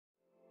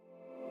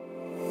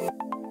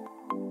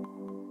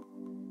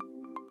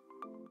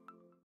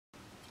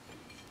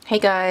Hey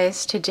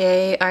guys,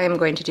 today I am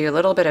going to do a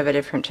little bit of a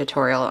different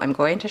tutorial. I'm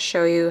going to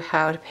show you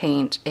how to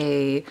paint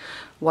a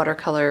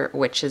watercolor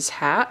witch's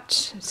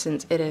hat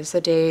since it is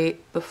the day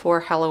before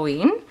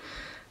Halloween.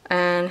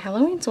 And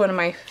Halloween's one of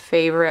my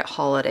favorite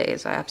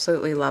holidays. I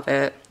absolutely love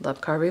it.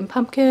 Love carving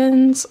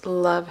pumpkins,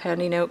 love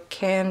handing out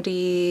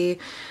candy.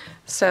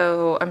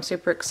 So I'm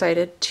super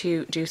excited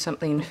to do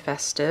something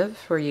festive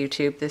for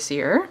YouTube this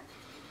year.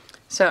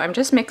 So I'm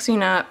just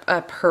mixing up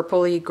a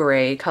purpley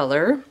gray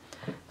color.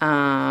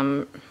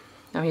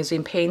 I'm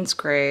using Payne's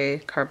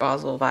Gray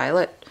Carbazole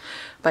Violet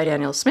by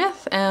Daniel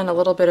Smith and a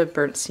little bit of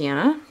burnt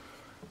sienna.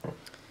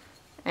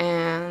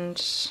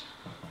 And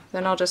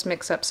then I'll just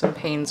mix up some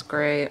Payne's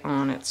Gray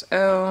on its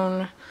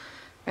own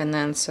and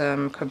then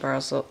some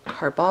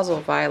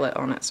Carbazole Violet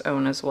on its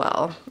own as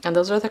well. And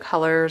those are the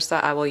colors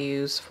that I will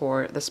use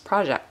for this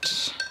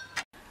project.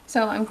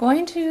 So I'm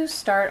going to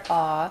start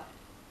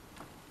off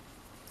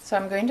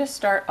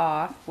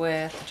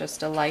with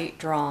just a light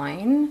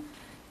drawing.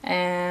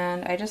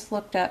 And I just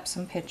looked up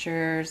some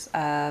pictures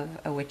of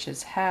a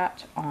witch's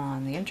hat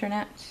on the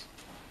internet,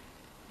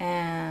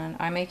 and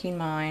I'm making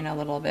mine a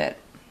little bit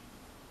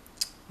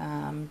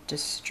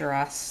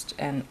distressed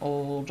and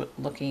old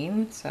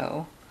looking,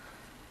 so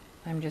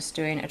I'm just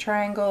doing a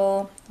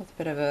triangle with a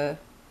bit of a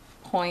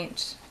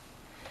point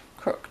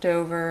crooked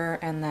over,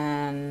 and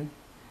then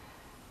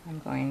I'm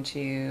going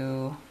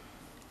to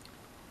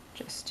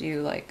just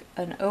do like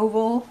an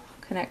oval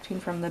connecting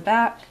from the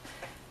back,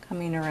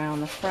 coming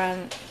around the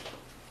front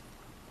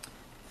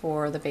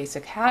for the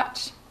basic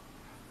hat.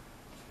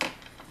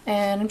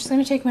 And I'm just going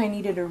to take my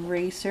kneaded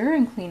eraser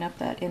and clean up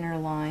that inner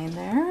line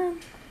there.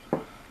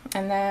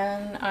 And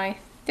then I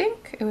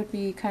think it would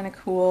be kind of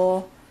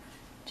cool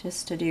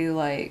just to do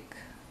like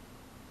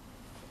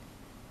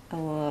a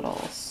little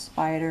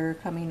spider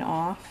coming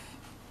off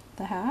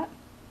the hat.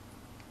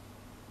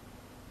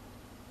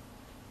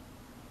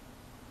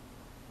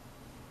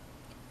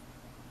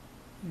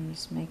 I'm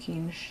just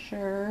making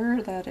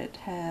sure that it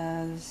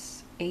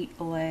has 8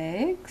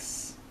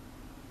 legs.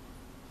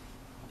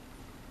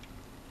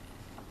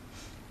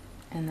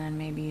 And then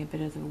maybe a bit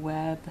of the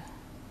web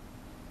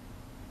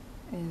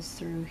is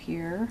through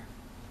here.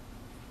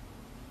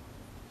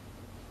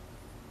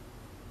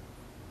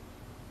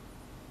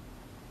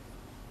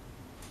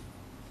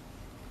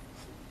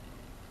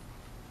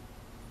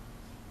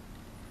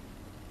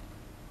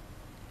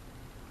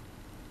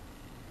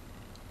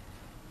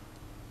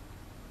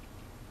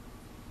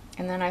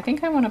 And then I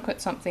think I want to put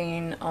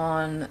something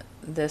on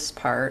this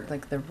part,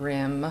 like the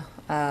rim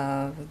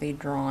of the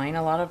drawing.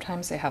 A lot of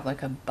times they have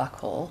like a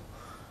buckle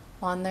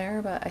on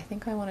there, but I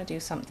think I want to do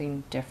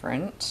something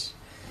different.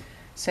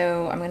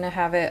 So I'm going to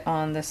have it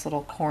on this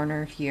little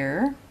corner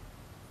here.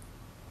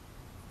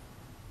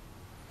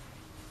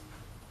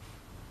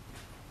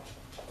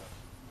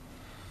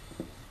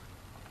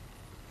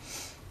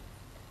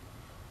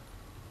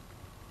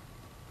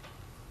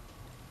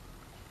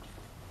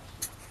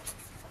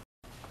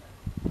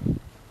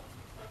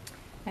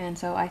 And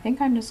so I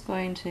think I'm just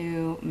going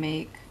to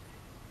make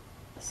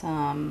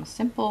some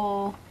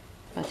simple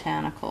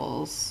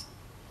botanicals.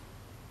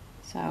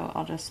 So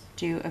I'll just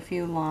do a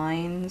few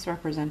lines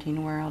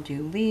representing where I'll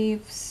do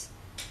leaves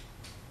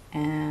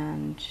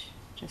and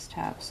just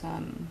have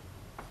some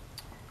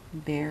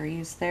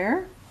berries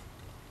there.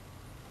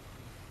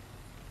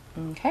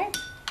 Okay,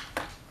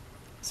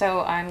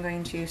 so I'm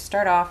going to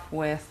start off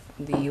with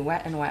the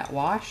Wet n Wet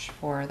wash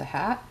for the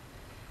hat,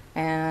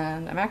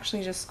 and I'm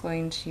actually just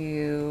going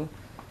to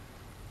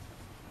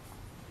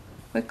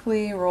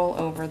quickly roll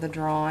over the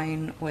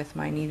drawing with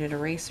my kneaded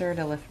eraser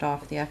to lift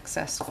off the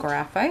excess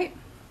graphite.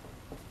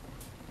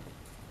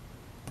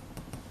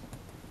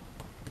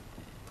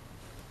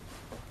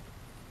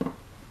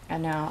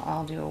 And now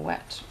I'll do a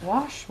wet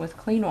wash with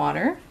clean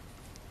water.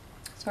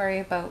 Sorry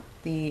about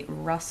the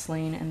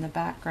rustling in the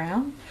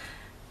background.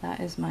 That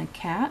is my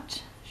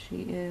cat.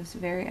 She is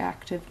very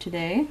active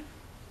today.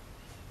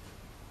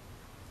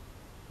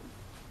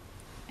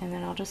 And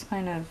then I'll just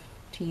kind of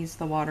tease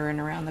the water in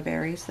around the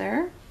berries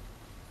there.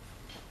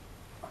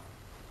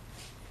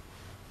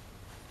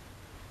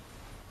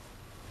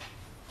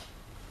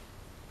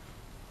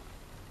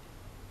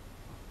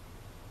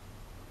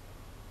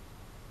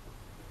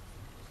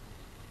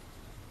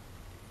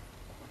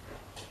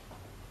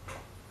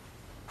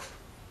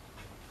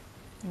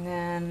 And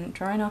then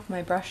drawing off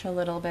my brush a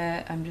little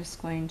bit, I'm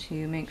just going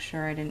to make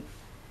sure I didn't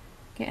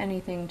get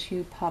anything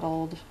too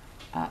puddled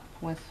up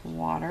with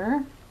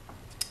water.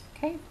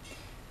 Okay,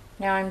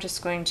 now I'm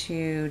just going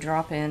to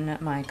drop in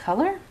my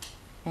color,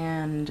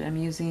 and I'm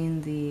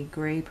using the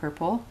gray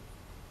purple,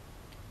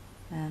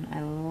 and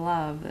I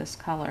love this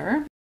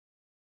color.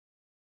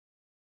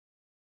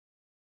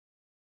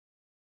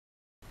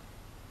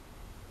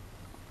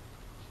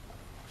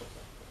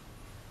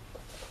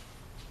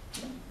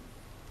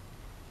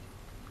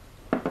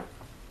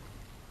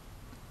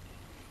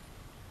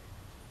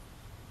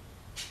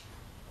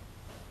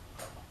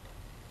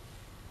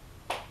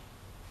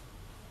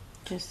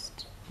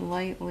 Just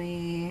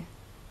lightly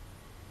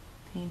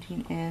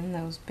painting in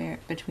those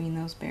between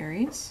those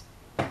berries.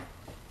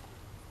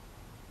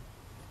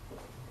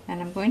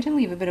 I'm going to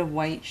leave a bit of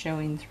white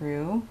showing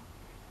through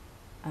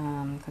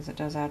because it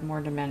does add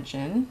more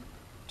dimension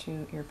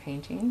to your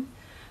painting.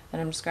 Then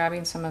I'm just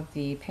grabbing some of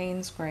the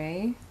Payne's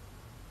Gray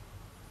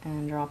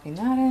and dropping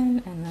that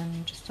in, and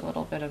then just a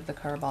little bit of the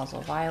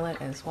Carbazole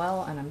Violet as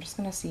well, and I'm just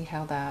going to see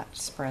how that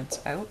spreads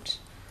out.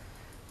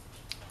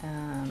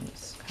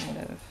 Just kind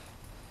of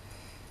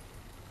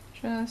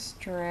just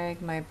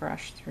drag my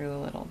brush through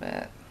a little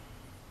bit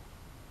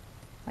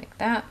like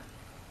that.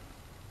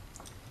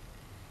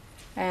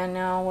 And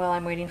now, while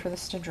I'm waiting for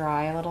this to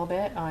dry a little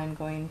bit, I'm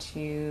going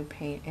to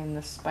paint in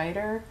the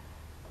spider,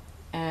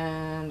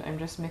 and I'm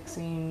just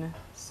mixing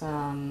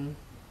some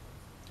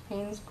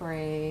Payne's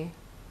Gray,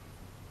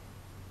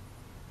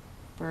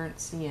 burnt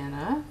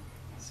sienna,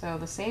 so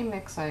the same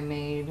mix I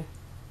made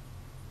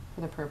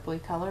for the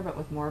purpley color but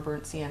with more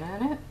burnt sienna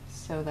in it,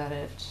 so that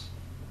it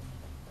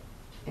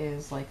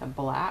is like a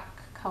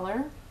black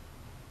color.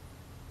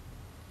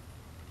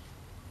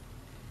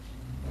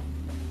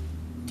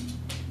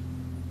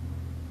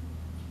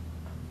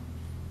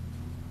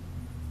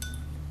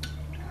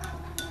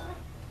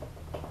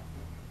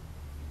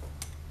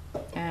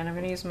 And I'm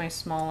going to use my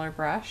smaller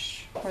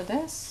brush for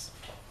this.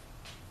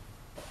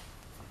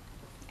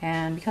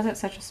 And because it's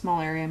such a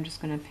small area, I'm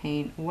just going to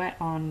paint wet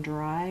on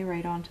dry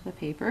right onto the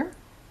paper.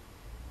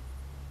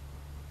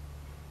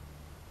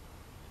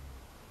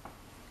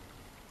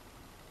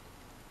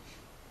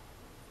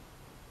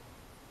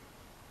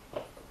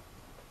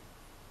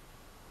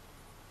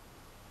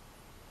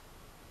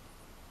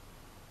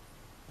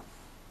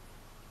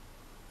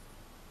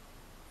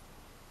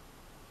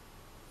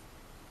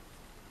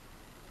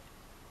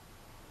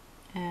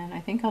 And I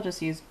think I'll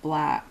just use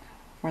black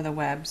for the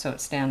web so it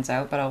stands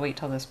out, but I'll wait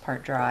till this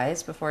part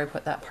dries before I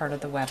put that part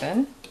of the web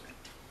in.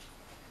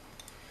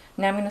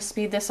 Now I'm going to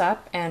speed this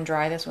up and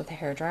dry this with a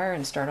hairdryer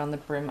and start on the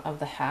brim of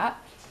the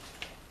hat.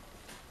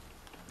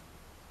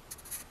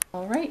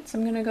 Alright, so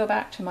I'm going to go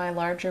back to my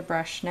larger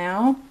brush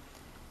now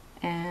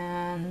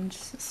and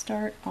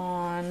start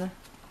on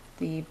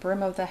the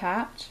brim of the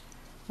hat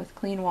with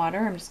clean water.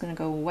 I'm just going to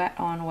go wet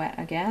on wet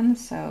again,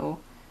 so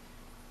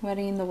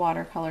wetting the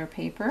watercolor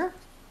paper.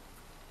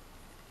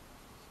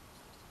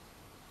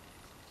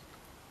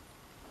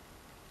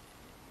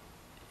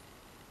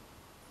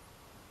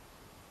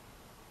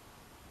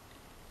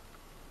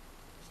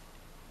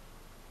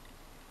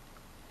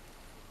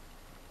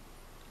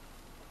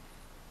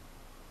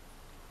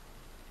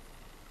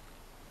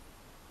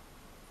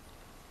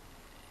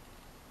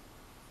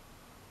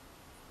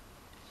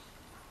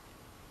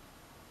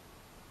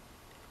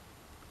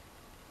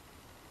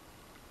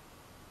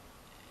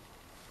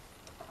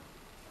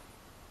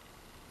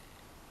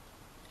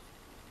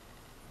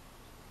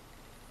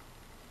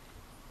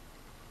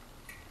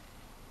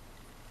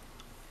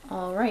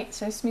 Alright,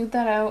 so I smoothed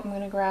that out. I'm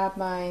going to grab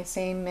my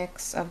same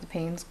mix of the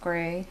Payne's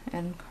Gray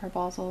and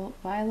Carbazole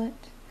Violet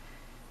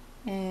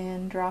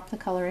and drop the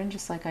color in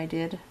just like I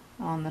did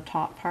on the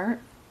top part.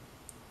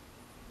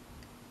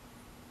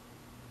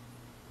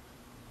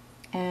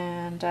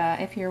 And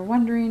if you're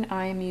wondering,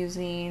 I'm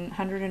using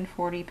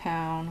 140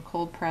 pound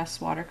cold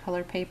press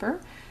watercolor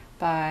paper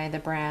by the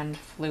brand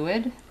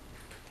Fluid,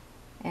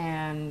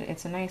 and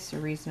it's a nice,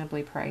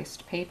 reasonably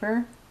priced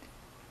paper.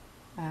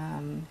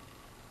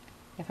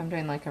 If I'm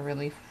doing like a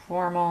really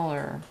formal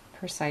or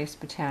precise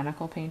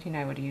botanical painting,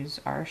 I would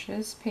use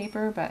Arches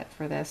paper, but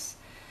for this,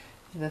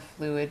 the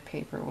Fluid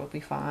paper will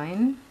be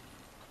fine.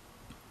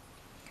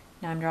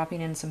 Now I'm dropping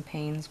in some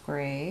Payne's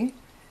Gray.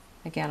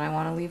 Again, I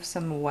want to leave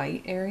some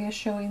white area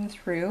showing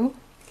through.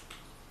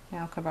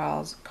 Now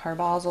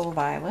Carbazole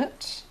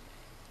Violet.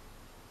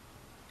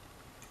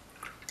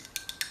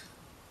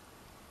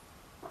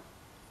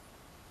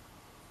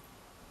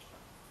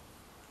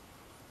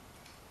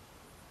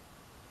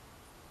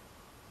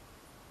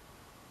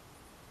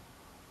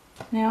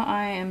 Now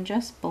I am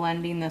just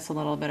blending this a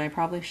little bit. I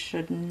probably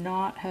should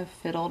not have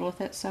fiddled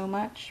with it so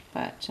much,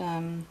 but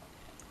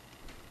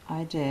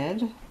I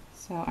did.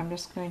 So I'm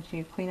just going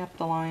to clean up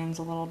the lines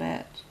a little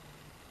bit,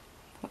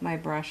 put my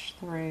brush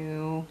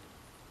through.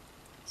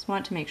 Just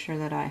want to make sure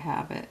that I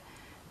have it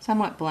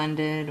somewhat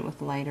blended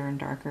with lighter and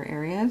darker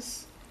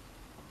areas.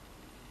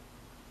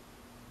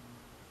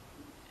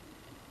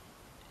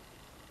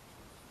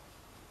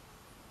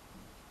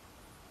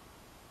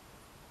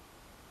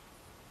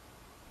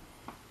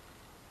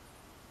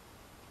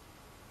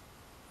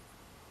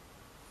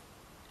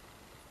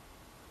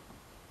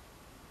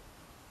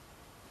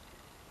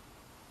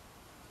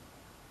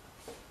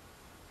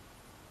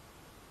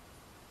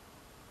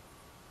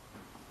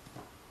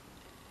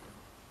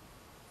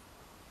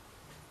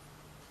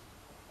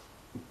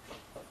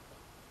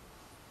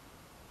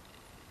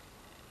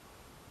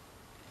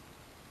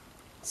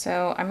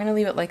 So I'm going to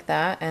leave it like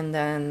that and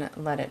then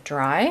let it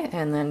dry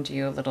and then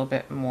do a little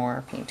bit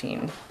more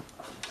painting.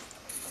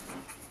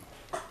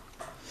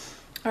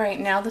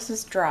 Alright, now this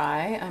is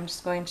dry. I'm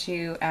just going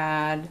to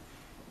add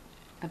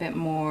a bit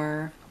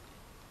more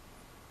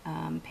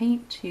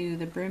paint to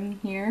the brim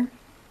here.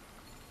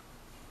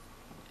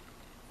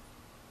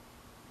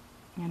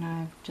 And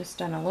I've just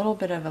done a little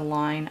bit of a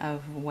line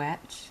of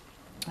wet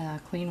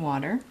clean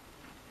water.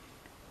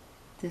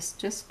 This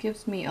just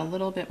gives me a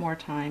little bit more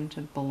time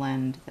to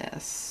blend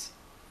this.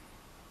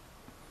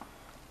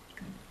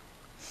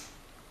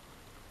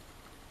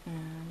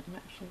 And I'm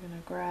actually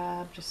going to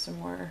grab just some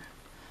more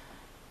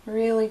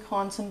really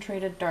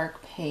concentrated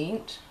dark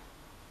paint.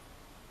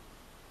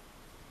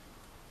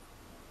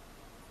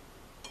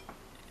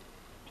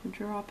 To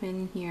drop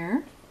in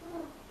here,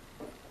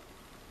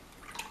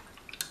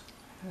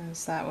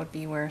 as that would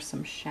be where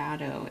some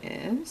shadow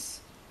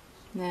is.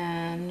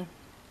 Then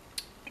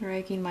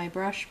dragging my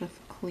brush with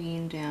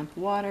clean damp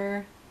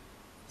water.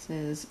 This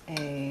is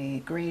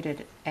a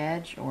graded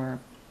edge, or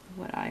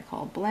what I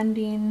call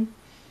blending.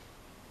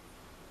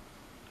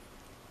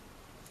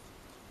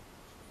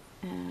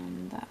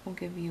 And that will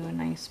give you a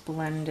nice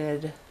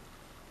blended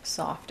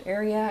soft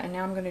area. And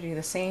now I'm going to do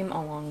the same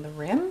along the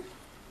rim.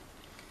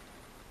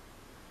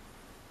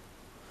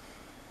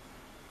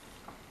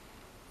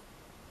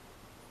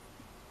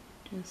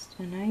 Just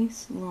a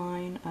nice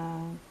line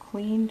of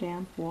clean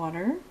damp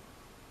water.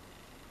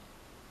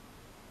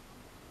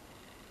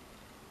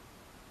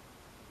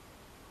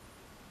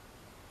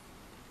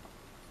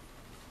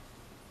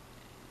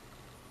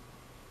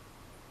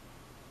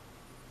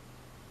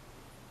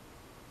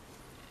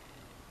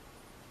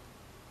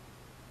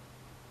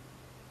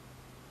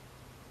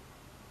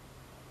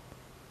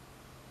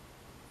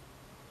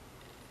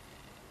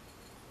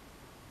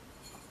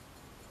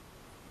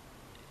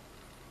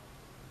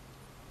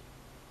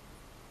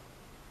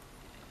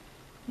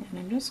 And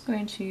I'm just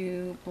going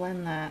to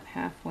blend that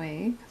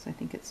halfway because I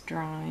think it's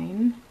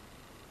drying.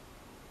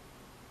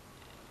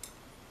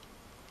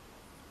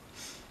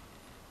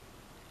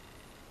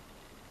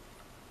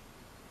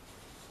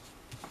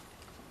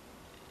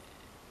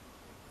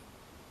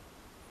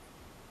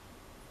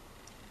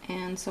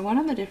 And so one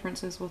of the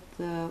differences with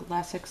the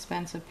less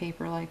expensive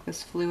paper like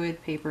this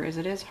fluid paper is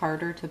it is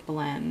harder to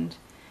blend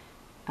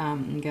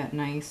and get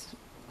nice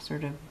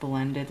sort of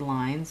blended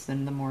lines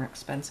than the more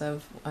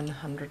expensive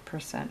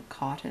 100%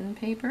 cotton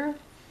paper.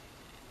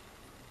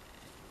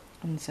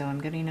 And so I'm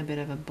getting a bit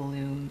of a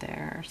bloom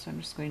there, so I'm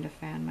just going to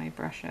fan my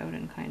brush out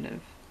and kind of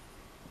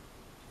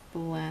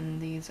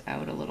blend these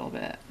out a little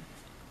bit.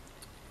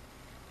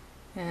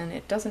 And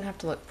it doesn't have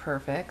to look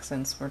perfect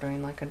since we're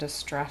doing like a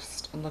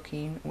distressed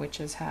looking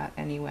witch's hat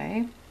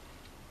anyway.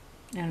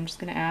 And I'm just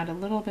going to add a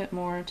little bit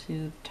more to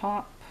the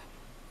top.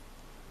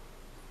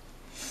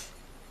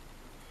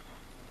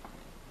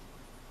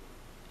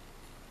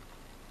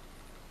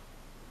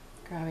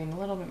 Grabbing a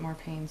little bit more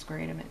Payne's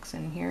Gray to mix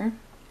in here.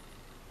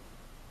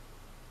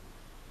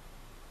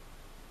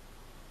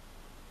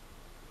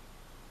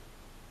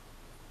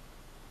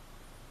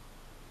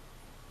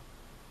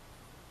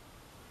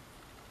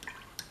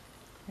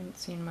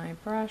 Rinsing my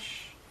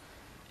brush.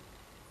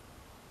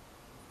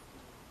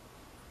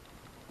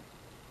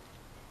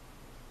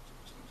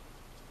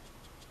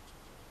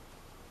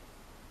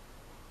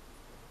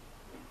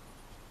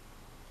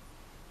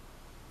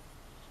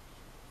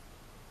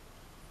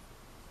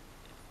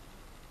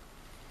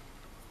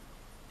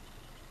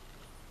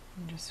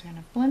 I'm just kind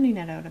of blending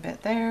it out a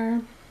bit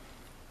there.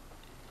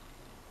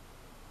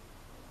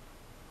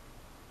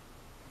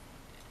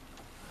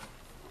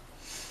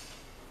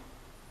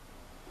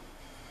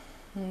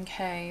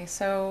 Okay,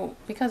 so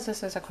because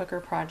this is a quicker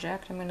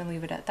project, I'm going to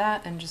leave it at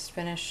that and just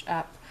finish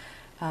up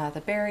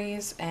the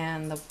berries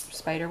and the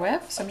spider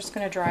web. So I'm just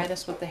going to dry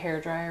this with the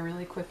hairdryer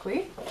really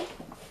quickly.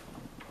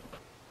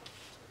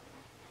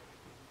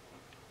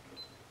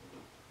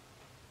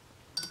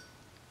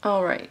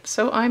 Alright,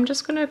 so I'm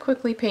just going to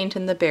quickly paint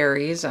in the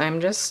berries.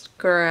 I'm just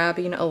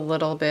grabbing a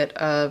little bit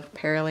of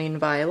Perylene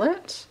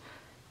Violet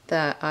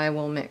that I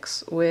will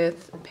mix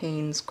with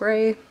Payne's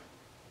Gray.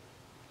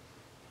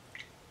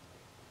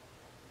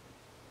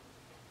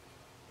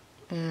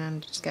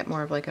 And just get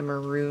more of like a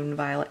maroon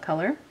violet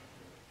color.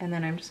 And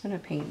then I'm just going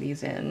to paint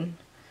these in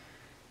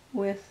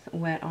with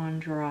wet on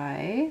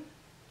dry.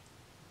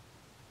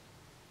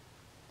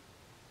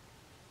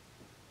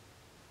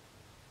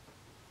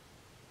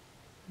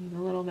 Leave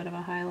a little bit of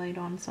a highlight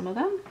on some of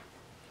them.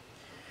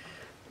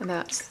 And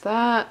that's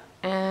that.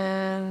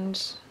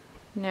 And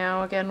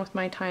now again with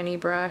my tiny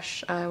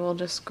brush, I will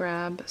just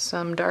grab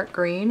some dark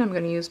green. I'm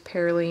going to use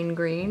Perylene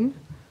Green.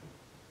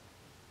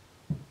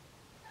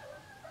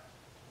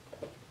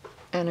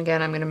 And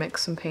again, I'm going to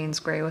mix some Payne's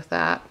Gray with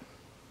that.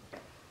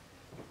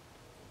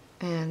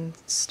 And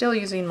still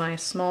using my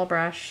small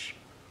brush,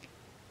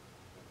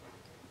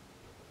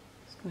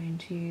 just going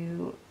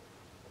to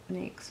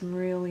make some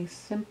really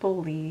simple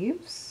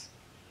leaves.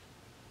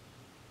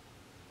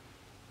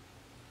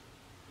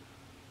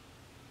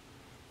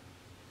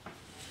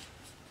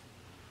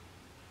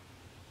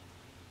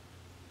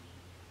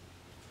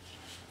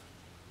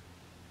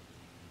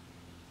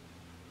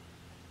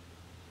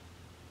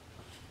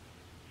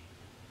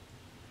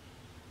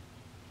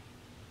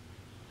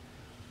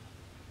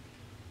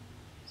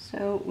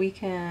 So we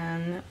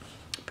can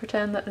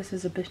pretend that this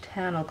is a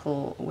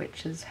botanical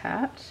witch's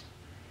hat.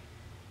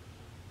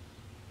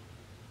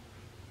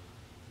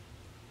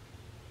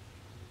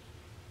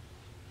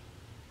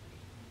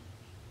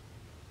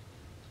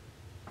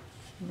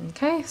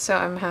 Okay, so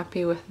I'm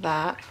happy with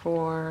that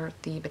for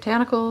the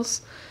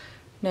botanicals.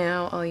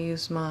 Now I'll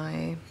use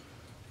my,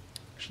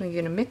 actually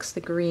gonna mix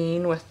the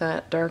green with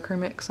that darker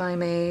mix I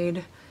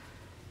made,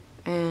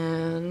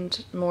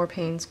 and more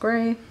Payne's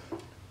Gray,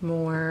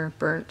 more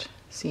burnt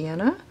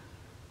sienna.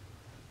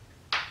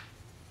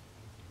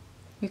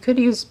 You could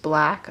use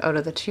black out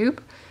of the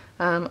tube.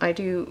 I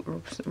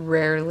do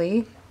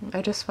rarely.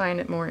 I just find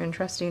it more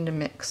interesting to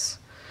mix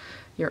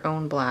your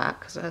own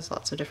black because it has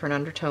lots of different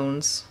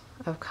undertones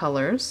of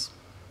colors.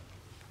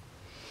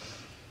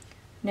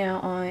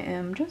 Now I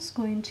am just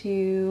going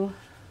to,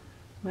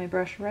 my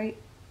brush right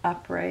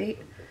upright,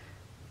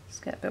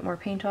 just get a bit more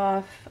paint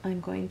off. I'm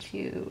going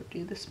to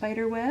do the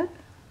spider web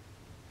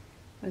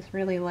with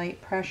really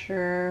light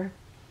pressure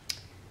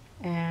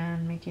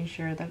and making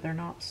sure that they're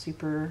not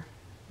super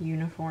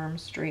uniform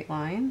straight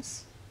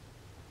lines.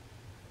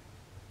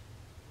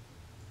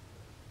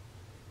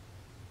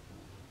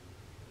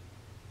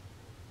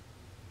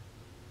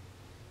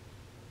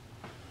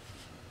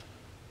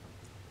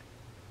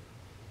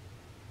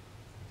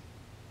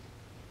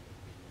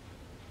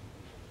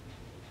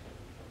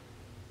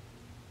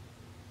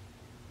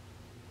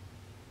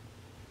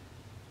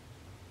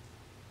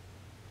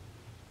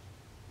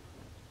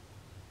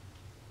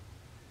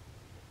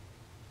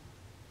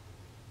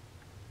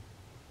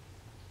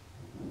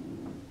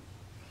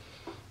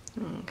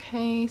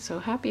 Okay, so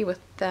happy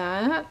with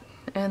that.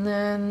 And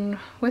then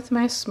with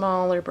my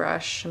smaller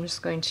brush, I'm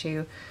just going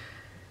to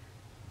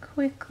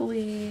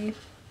quickly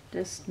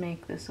just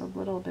make this a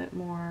little bit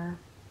more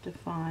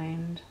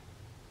defined.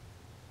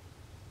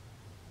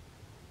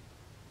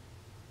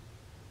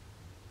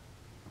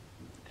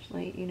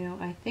 Actually, you know,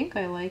 I think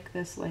I like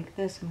this like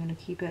this. I'm going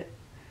to keep it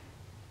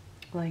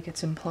like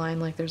it's implying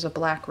like there's a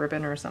black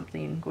ribbon or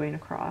something going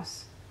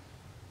across.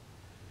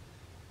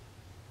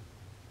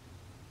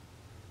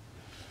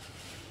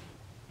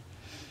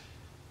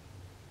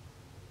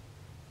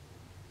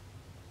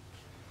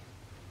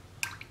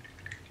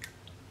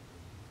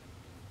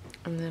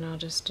 And then I'll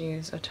just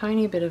use a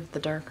tiny bit of the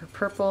darker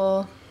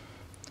purple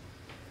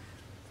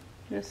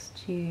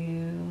just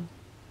to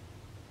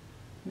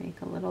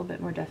make a little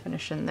bit more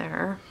definition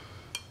there.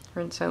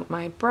 Rinse out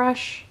my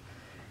brush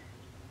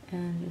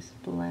and just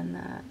blend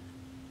that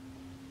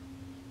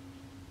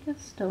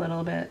just a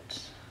little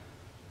bit.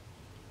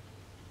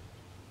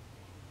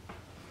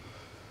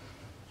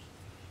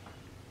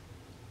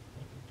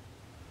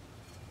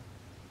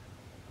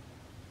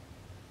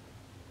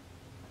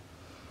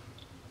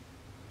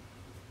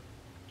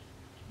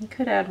 You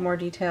could add more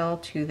detail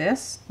to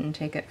this and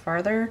take it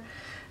farther,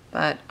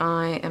 but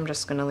I am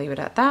just going to leave it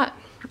at that.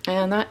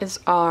 And that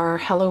is our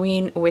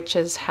Halloween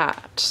witch's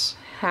hat.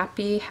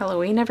 Happy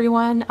Halloween,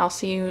 everyone. I'll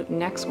see you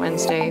next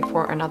Wednesday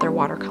for another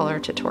watercolor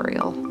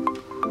tutorial.